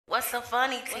What's so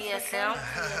funny, TSM?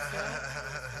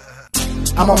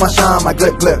 I'm on my shine, my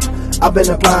glip. I've been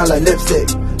applying like lipstick.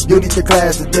 Duty to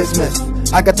class is dismissed.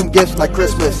 I got some gifts like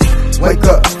Christmas. Wake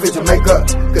up, fit your makeup.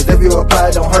 Cause if you apply,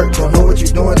 it don't hurt. Don't know what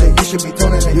you're doing, then you should be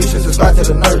tuning in. You should subscribe to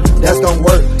the nerd. That's gonna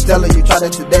work. Tell her you tried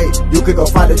it today. You could go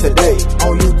find it today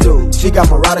on YouTube. She got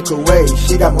morodical ways.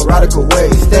 She got morodical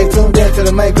ways. Stay tuned in to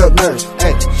the makeup nurse.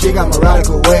 Hey, she got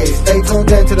morodical ways. Stay tuned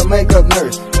in to the makeup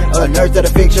nurse. A nurse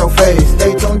that'll fix your face.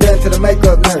 Stay tuned in to the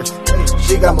makeup nurse.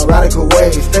 She got morodical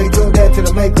ways. Stay tuned in to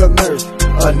the makeup nurse.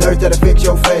 A nurse that'll fix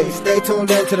your face. Stay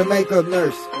tuned in to the makeup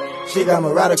nurse. She got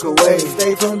morodical ways.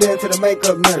 Stay tuned in to the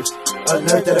makeup nurse. A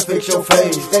nurse that'll fix your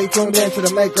face. Stay tuned in to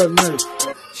the makeup nurse.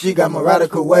 She got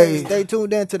morodical ways. Stay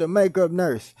tuned in to the makeup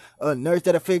nurse. A nurse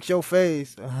that'll fix your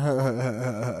face.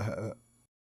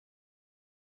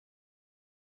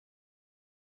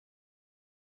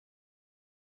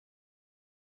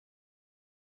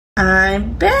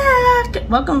 I'm back!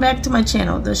 Welcome back to my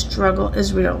channel. The struggle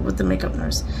is real with the makeup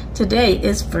nurse. Today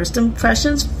is First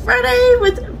Impressions Friday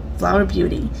with Flower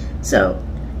Beauty. So,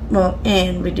 well,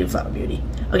 and we do Flower Beauty.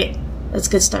 Okay, let's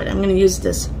get started. I'm going to use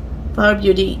this Flower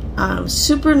Beauty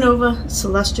Supernova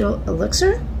Celestial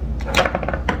Elixir.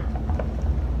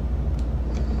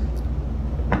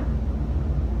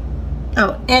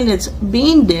 Oh, and it's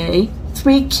Bean Day,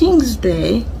 Three Kings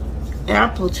Day,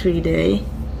 Apple Tree Day,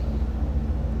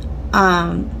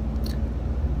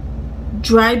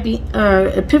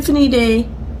 Epiphany Day.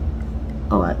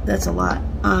 Oh, that's a lot.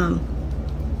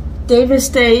 Davis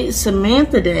Day,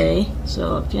 Samantha Day.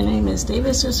 So if your name is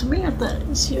Davis or Samantha,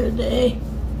 it's your day.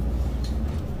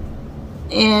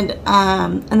 And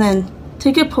then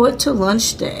take a poet to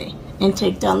lunch day and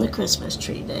take down the Christmas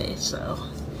tree day. So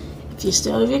if you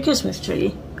still have your Christmas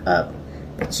tree up,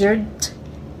 it's your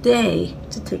day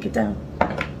to take it down.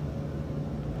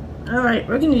 Alright,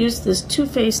 we're going to use this Too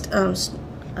Faced,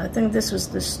 I think this was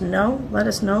the Snow, Let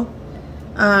Us Know,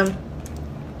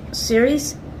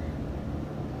 series.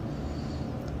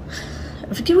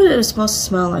 I forget what it was supposed to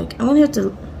smell like. I'm going to have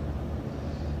to,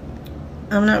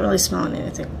 I'm not really smelling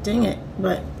anything, dang it,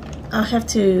 but I'll have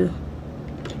to,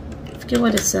 I forget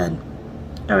what it said.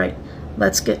 Alright,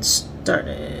 let's get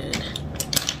started.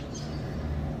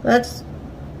 Let's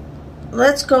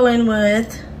go in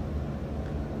with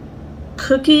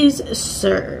Cookies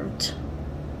Served.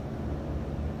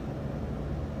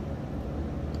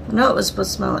 I know it was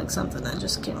supposed to smell like something, I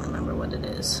just can't remember what it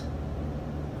is.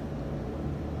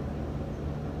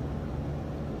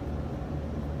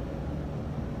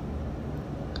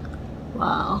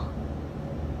 Wow.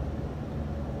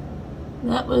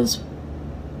 That was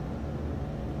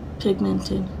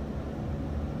pigmented.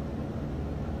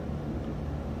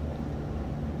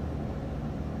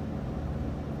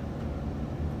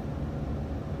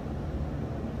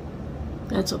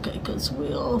 That's okay, because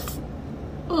we'll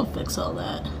fix all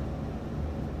that.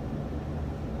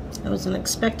 I wasn't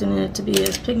expecting it to be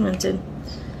as pigmented.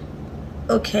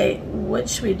 Okay, what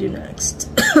should we do next?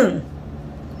 You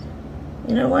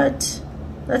know what?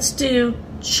 Let's do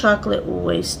Chocolate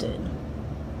Wasted.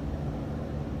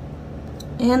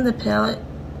 And the palette,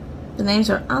 the names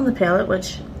are on the palette,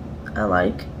 which I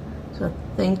like. So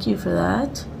thank you for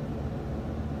that.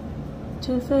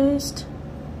 Too Faced.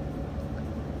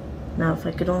 Now if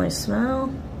I could only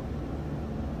smell.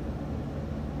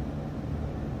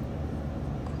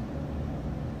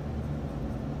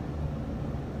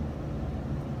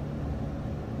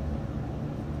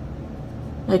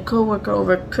 My co-worker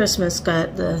over Christmas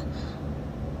got the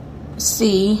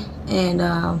C, and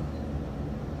now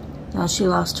she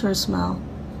lost her smell.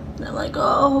 And I'm like,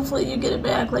 oh, hopefully you get it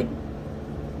back, like,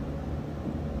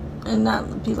 and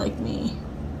not be like me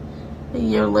a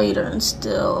year later and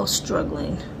still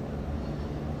struggling.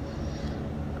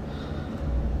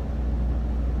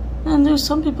 And there's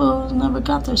some people who never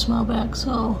got their smell back,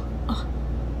 so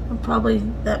I'm probably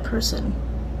that person.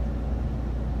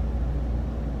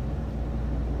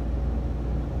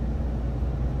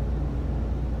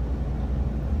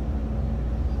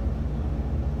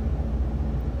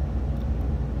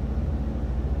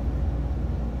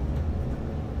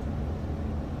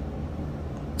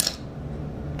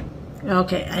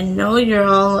 Okay, I know you're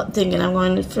all thinking I'm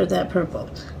going for that purple.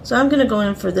 So I'm going to go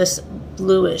in for this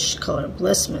bluish color,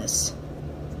 Blissmas,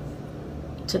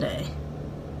 today.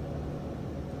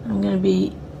 I'm going to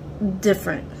be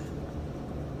different.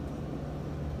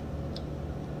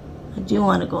 I do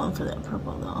want to go in for that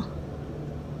purple though.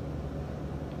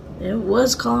 It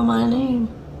was calling my name.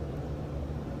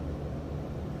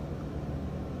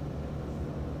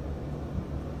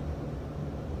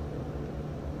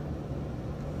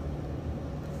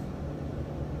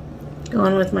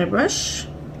 Going with my brush.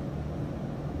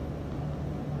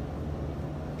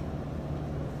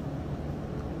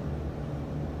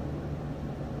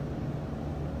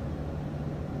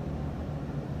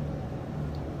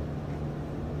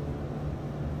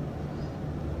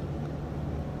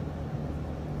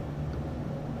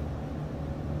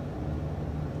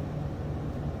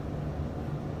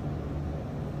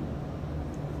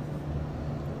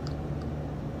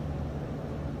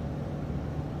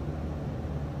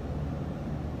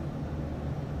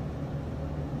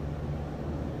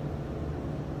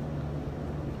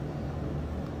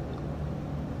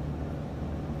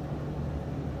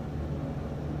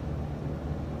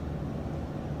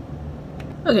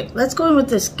 Okay, let's go in with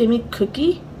this Gimme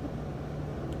Cookie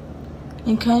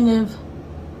and kind of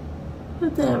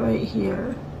put that right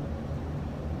here.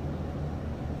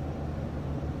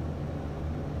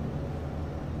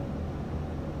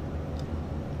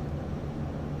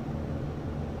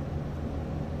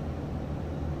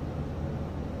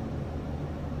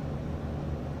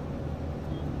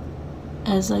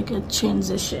 As like a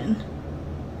transition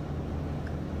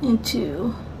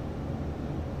into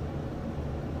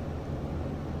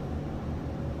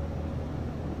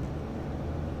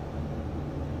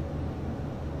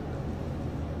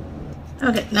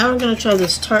okay, now we're going to try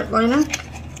this Tarte liner.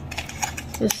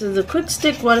 This is the Quick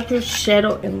Stick Waterproof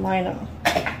Shadow and Liner.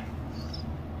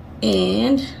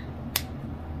 And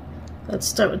let's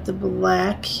start with the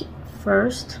black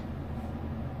first.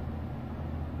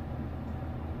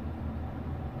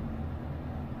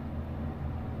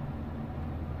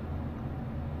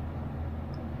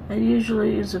 I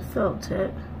usually use a felt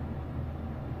tip.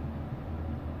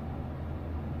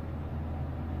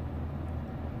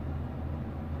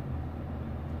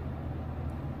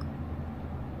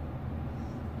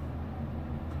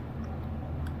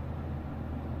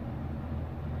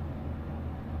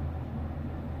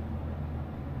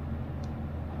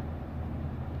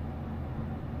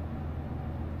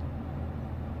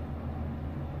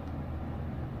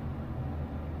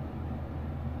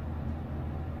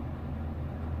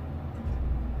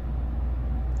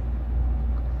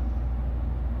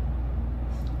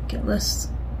 Okay, let's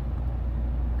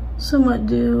somewhat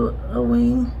do a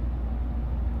wing.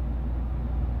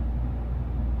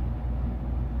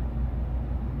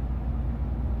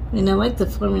 I mean, I like the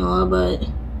formula, but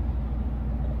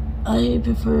I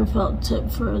prefer a felt tip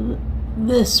for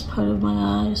this part of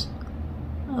my eyes.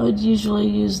 I would usually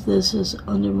use this as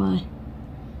under my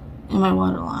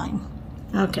waterline.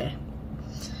 Okay,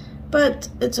 but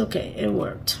it's okay, it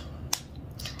worked.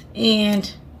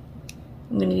 And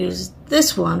I'm going to use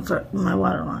this one for my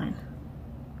waterline.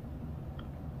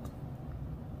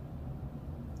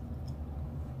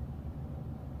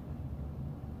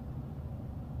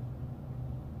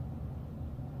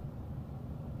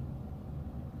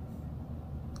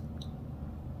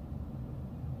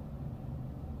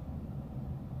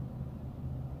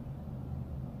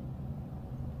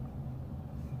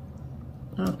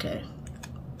 Okay.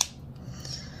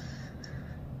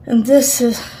 And this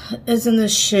is in the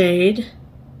shade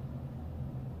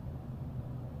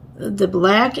the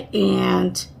black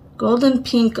and golden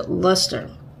pink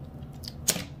luster.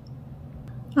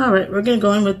 Alright, we're going to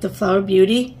go in with the Flower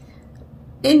Beauty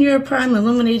In Your Prime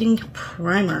Illuminating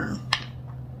Primer.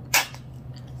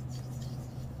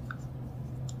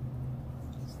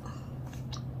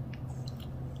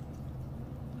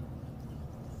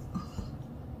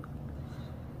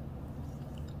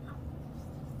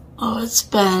 Oh, it's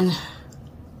been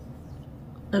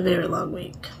a very long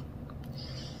week.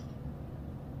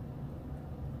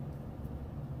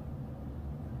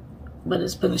 But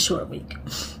it's been a short week.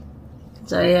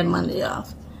 So I had Monday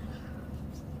off.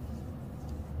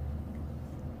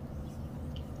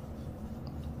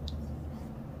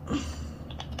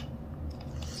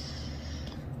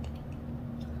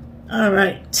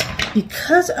 Alright.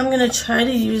 Because I'm going to try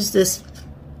to use this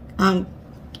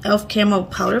e.l.f. Camo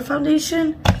Powder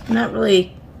Foundation. I'm not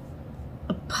really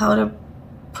a powder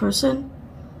person.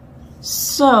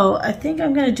 So I think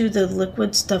I'm going to do the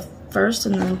liquid stuff first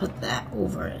and then put that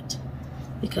over it.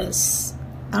 Because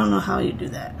I don't know how you do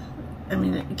that. I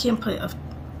mean, you can't put a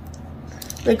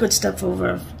liquid stuff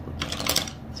over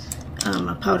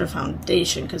a powder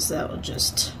foundation because that will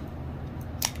just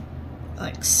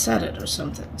like set it or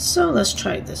something. So let's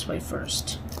try it this way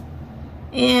first.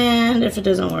 And if it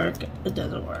doesn't work, it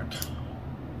doesn't work.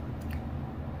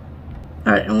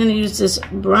 Alright, I'm going to use this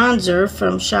bronzer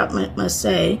from Shop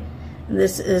Massé.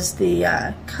 This is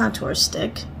the contour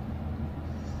stick.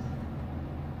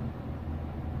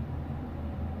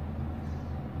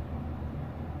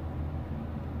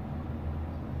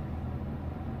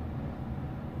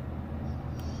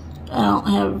 I don't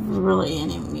have really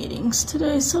any meetings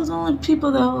today, so the only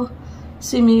people that will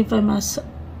see me if I mess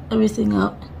everything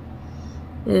up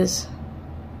is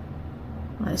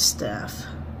my staff.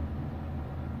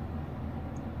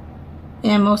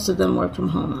 And most of them work from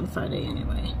home on Friday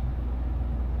anyway.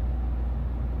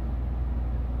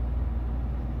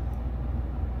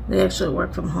 They actually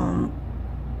work from home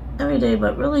every day,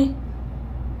 but really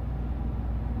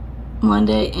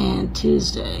Monday and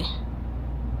Tuesday.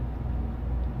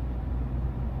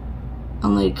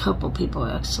 Only a couple people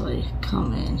actually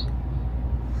come in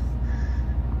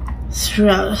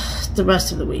throughout the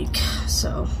rest of the week.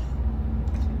 So,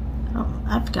 oh,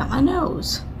 I forgot my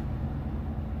nose.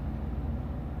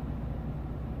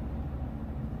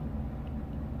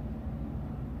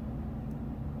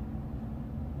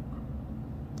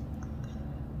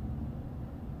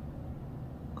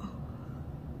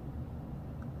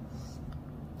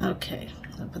 Okay,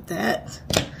 I'll put that.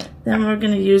 Then we're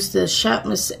going to use the Shop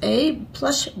Miss A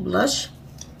Plush Blush.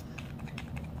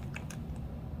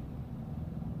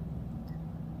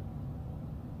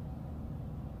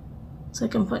 It's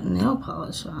like I'm putting nail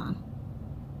polish on.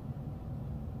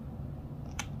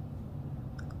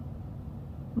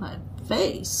 My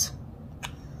face.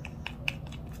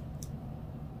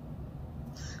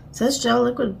 It says Gel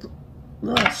Liquid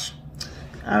Blush.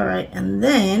 Alright, and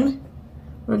then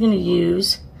we're going to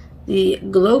use the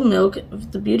Glow Milk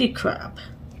of the Beauty Crop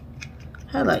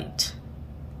highlight.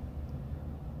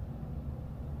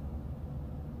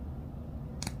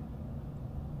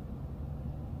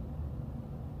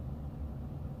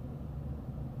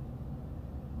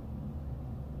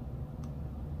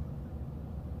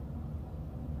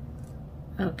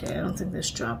 Okay, I don't think this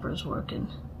dropper is working.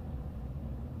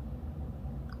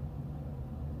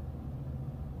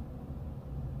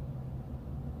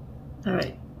 All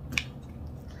right,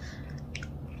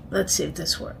 let's see if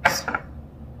this works.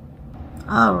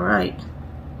 All right.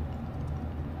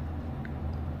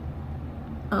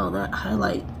 Oh, that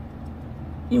highlight.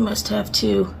 You must have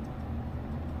to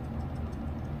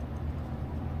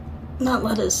not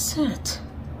let it sit.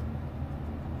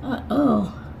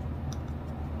 Uh-oh.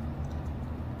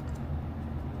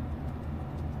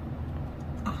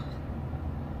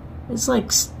 It's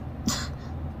like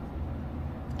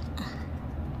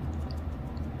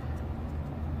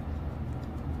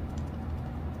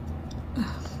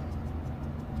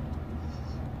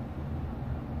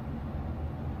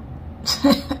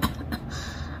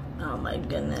oh my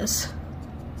goodness.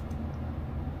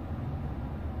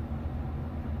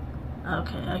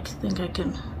 Okay, I think I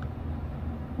can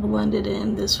blend it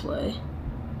in this way.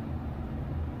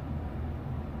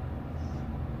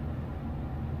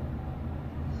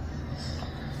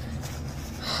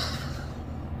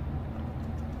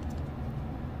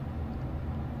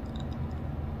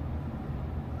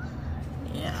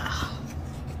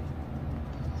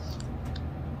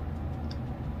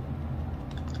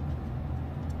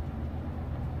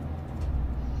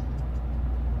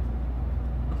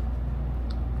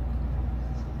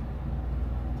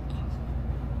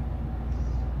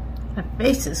 My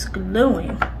face is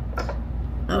glowing.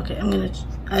 Okay,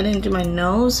 I didn't do my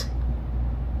nose.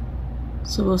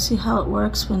 So we'll see how it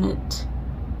works when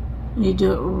you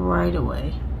do it right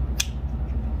away.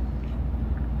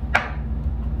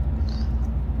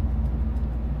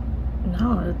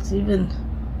 No, it's even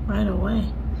right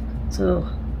away. So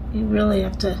you really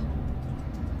have to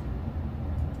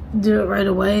do it right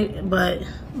away, but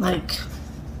like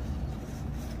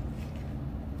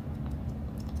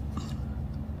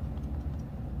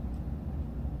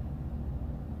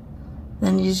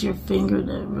then use your finger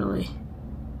to really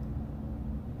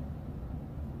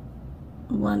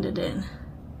blend it in.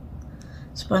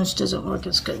 Sponge doesn't work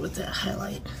as good with that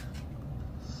highlight.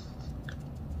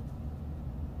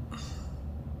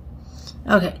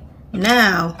 Okay,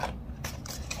 now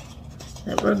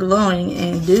that we're glowing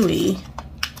and dewy,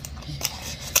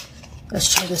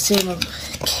 let's try the same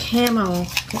Camo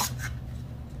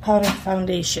powder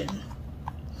foundation.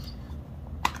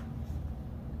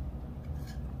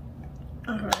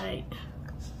 All right.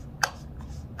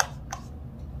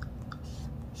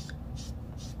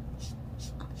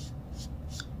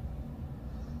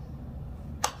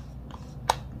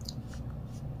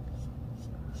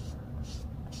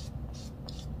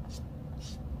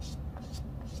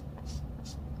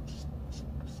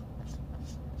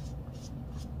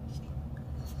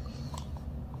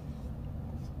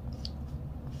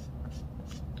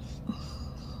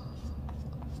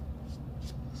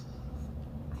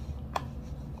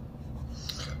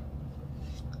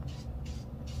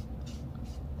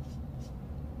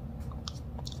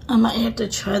 I might have to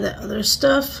try the other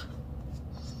stuff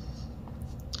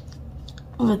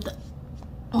with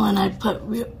when I put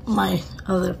my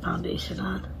other foundation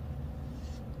on.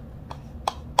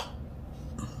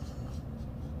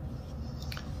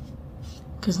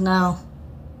 Because now,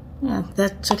 yeah,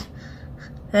 that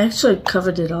actually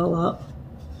covered it all up.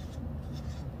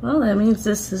 Well, that means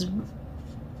this is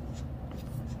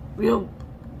real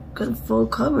good full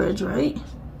coverage, right?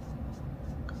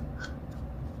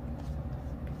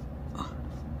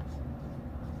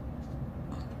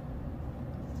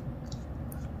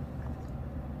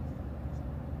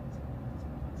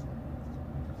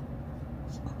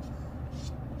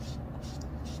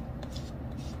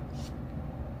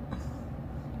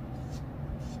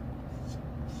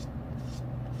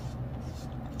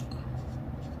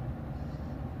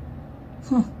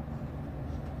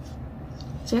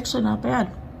 It's actually not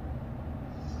bad.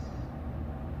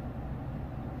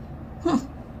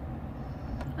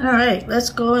 Alright,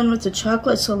 let's go in with the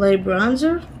Chocolate Soleil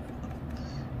bronzer.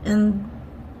 And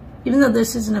even though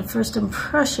this isn't a first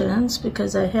impressions,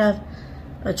 because I have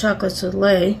a Chocolate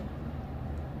Soleil,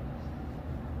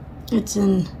 it's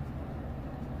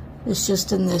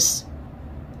just in this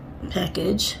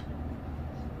package.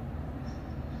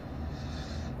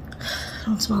 I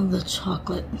don't smell the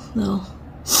chocolate though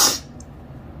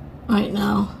right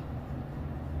now,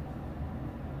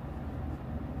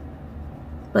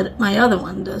 but my other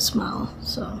one does smell,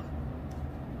 so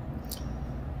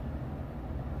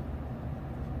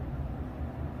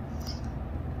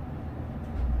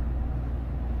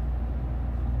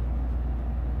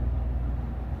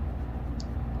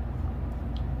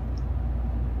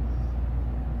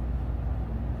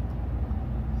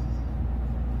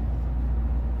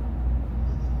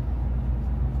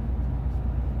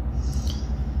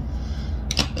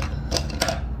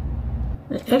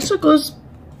it actually goes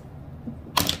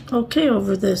okay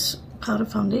over this powder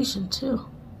foundation too.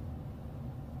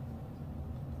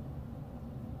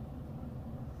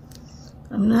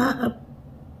 I'm not a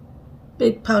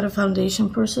big powder foundation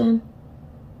person,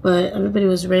 but everybody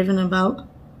was raving about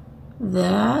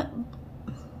that,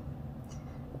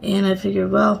 and I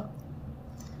figured, well,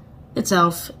 it's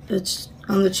e.l.f. It's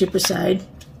on the cheaper side,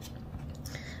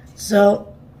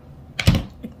 so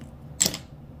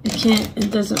it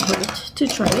doesn't hurt to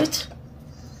try it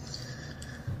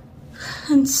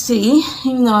and see,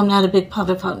 even though I'm not a big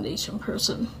powder foundation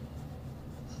person,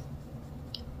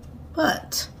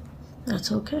 but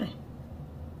that's okay.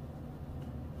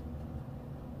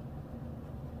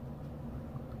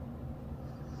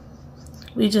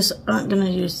 We just aren't going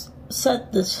to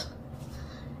set this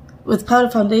with powder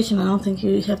foundation. I don't think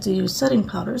you have to use setting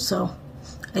powder, so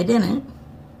I didn't.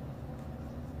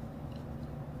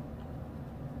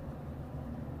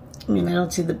 I mean, I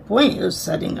don't see the point of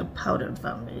setting a powdered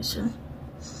foundation.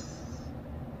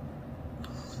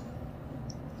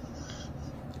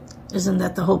 Isn't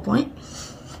that the whole point?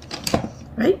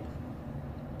 Right?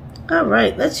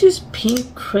 Alright, let's use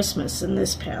Pink Christmas in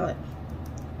this palette.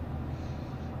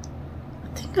 I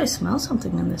think I smell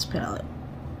something in this palette.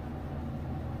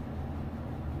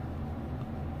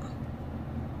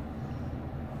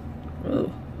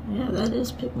 Oh, yeah, that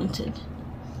is pigmented.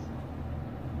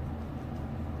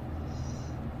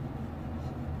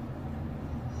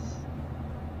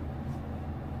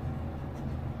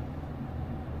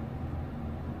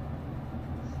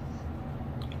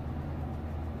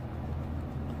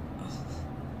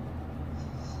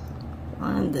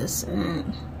 On this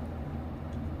end.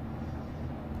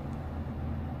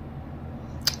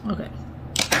 Okay.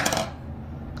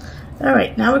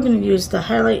 Alright, now we're going to use the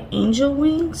Highlight Angel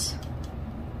Wings.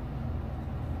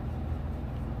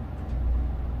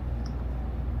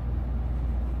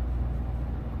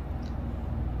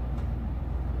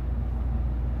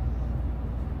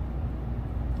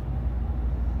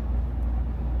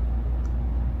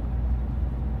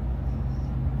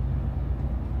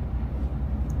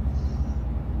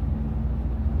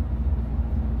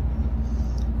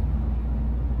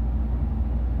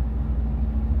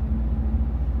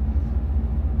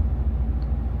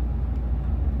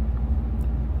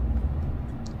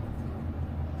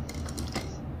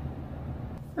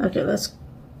 Okay, let's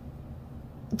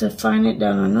define it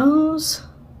down our nose.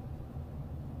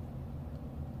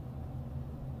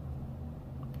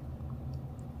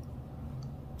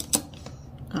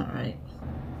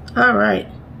 Alright,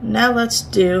 now let's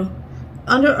do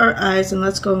under our eyes, and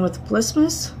let's go in with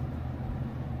Blissmas.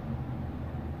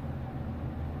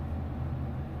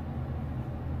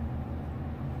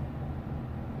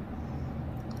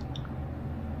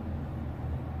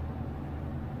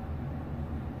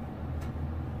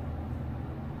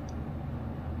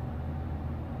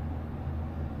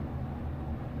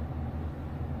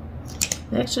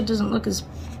 It actually doesn't look as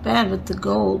bad with the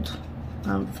gold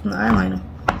from the eyeliner.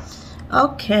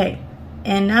 Okay,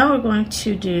 and now we're going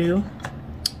to do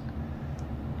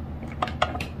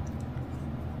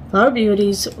Flower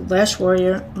Beauty's Lash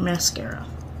Warrior Mascara.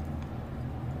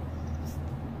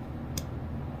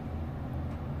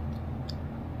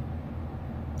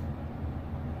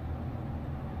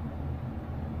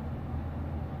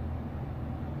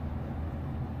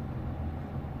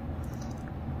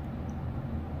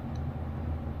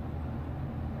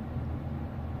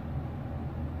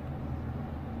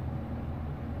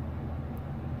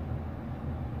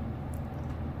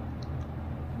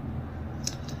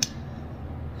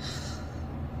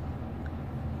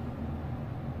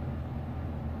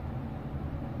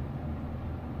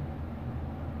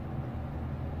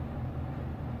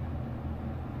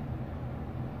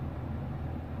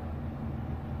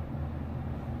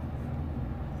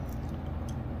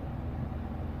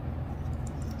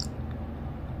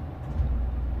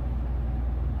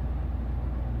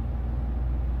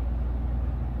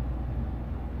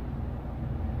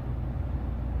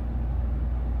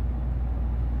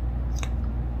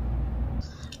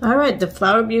 All right, the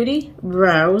Flower Beauty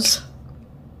brows.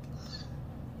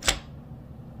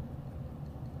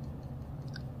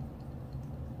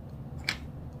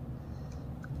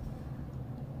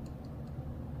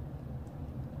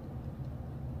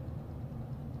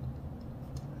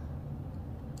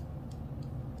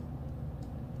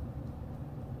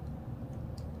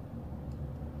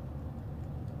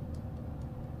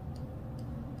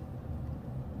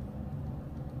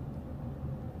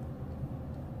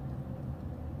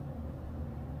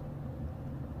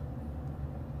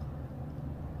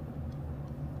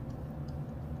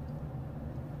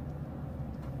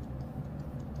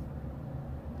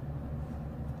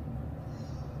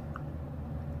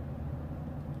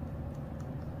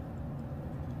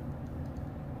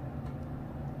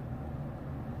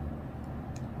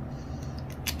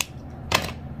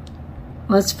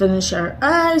 Let's finish our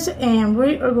eyes, and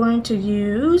we are going to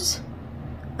use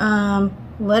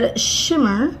Let It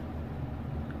Shimmer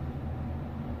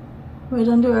right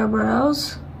under our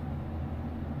brows.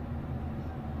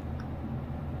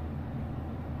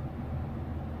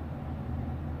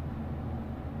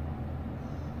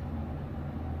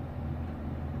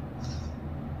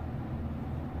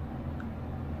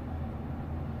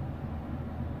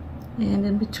 And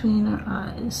in between our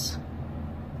eyes,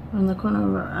 on the corner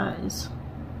of our eyes.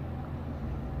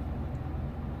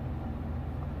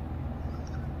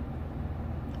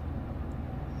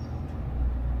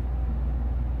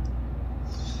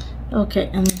 Okay,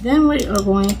 and then we are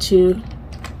going to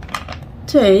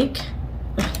take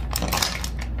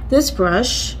this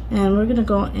brush and we're going to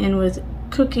go in with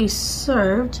Cookie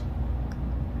Served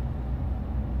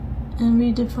and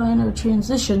redefine our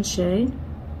transition shade.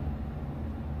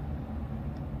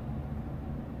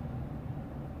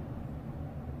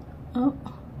 Oh.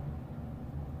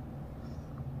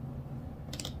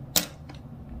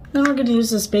 Then we're going to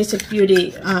use this Basic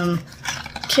Beauty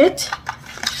kit.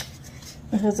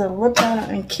 It has a lip liner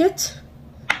and kit.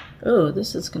 Oh,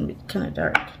 this is going to be kind of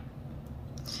dark.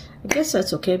 I guess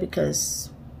that's okay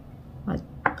because my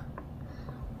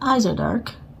eyes are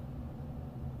dark.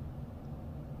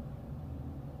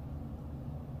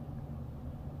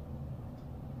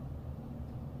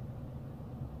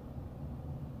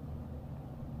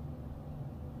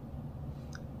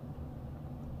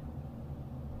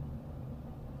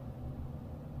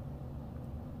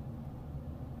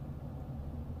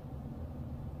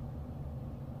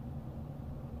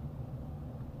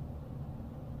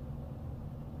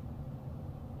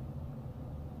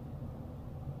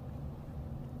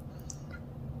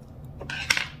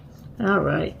 All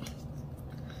right,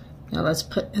 now let's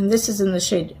put, and this is in the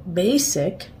shade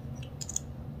Basic.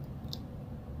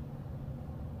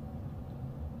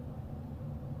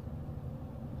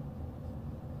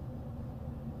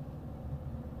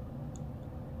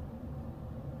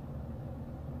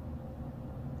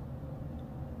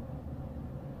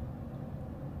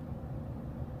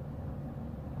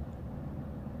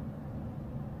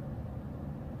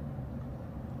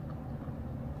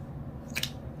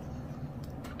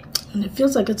 And it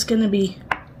feels like it's going to be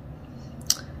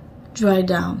dried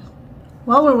down.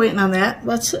 While we're waiting on that,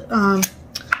 let's put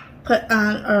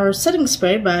on our setting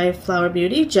spray by Flower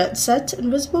Beauty, Jet Set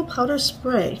Invisible Powder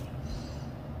Spray.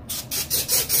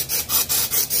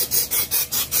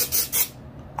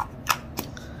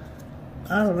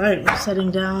 Alright, we're setting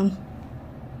down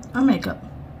our makeup.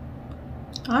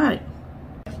 Alright.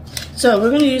 So we're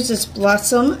going to use this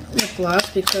Blossom lip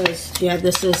gloss because, yeah,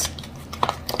 this is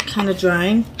kind of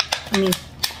drying. I mean,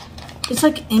 it's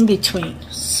like in between.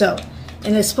 So,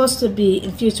 and it's supposed to be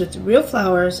infused with real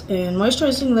flowers and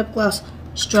moisturizing lip gloss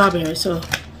strawberry. So,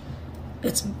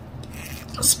 it's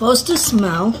supposed to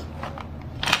smell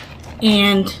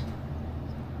and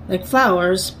like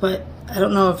flowers, but I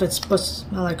don't know if it's supposed to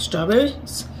smell like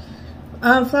strawberries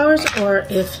flowers or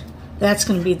if that's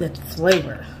going to be the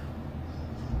flavor.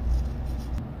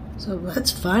 So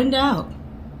let's find out.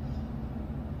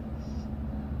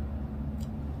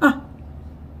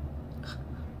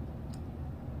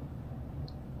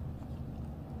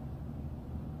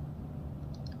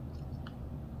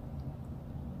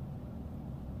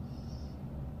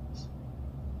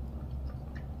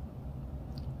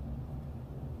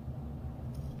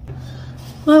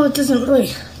 Well, it doesn't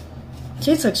really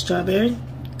taste like strawberry.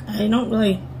 I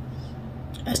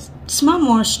smell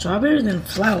more strawberry than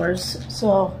flowers.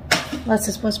 So, unless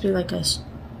it's supposed to be like a,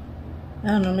 I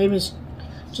don't know, maybe it's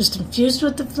just infused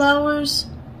with the flowers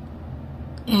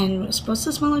and it's supposed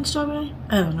to smell like strawberry?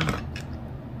 I don't know.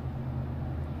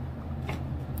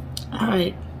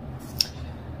 Alright.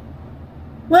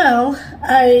 Well,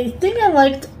 I think I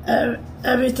liked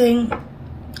everything.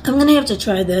 I'm going to have to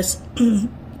try this.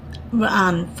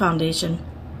 on foundation,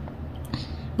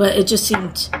 but it just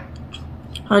seemed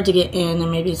hard to get in,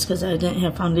 and maybe it's because I didn't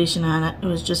have foundation on it. It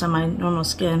was just on my normal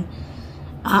skin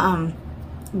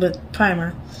with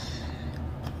primer.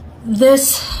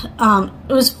 This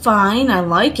it was fine. I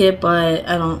like it, but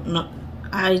I don't know.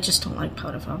 I just don't like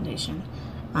powder foundation.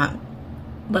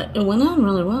 But it went on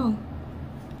really well.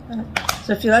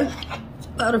 So if you like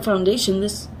powder foundation,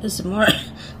 this is more,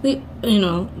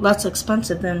 less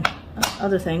expensive than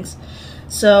other things.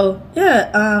 So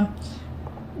yeah,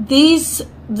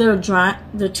 they're dry.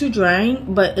 They're too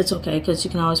drying, but it's okay because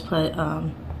you can always put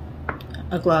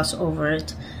a gloss over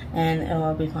it, and it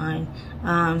will be fine.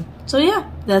 So yeah,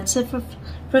 that's it for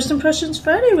First Impressions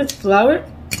Friday with Flower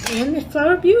and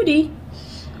Flower Beauty.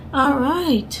 All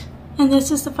right, and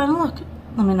this is the final look.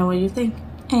 Let me know what you think.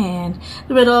 And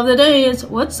the riddle of the day is,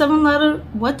 what seven-letter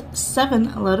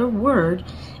word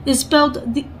is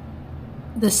spelled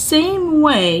the same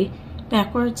way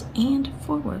backwards and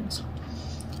forwards?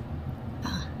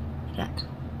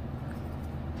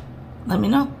 Let me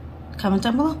know. Comment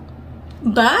down below.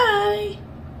 Bye.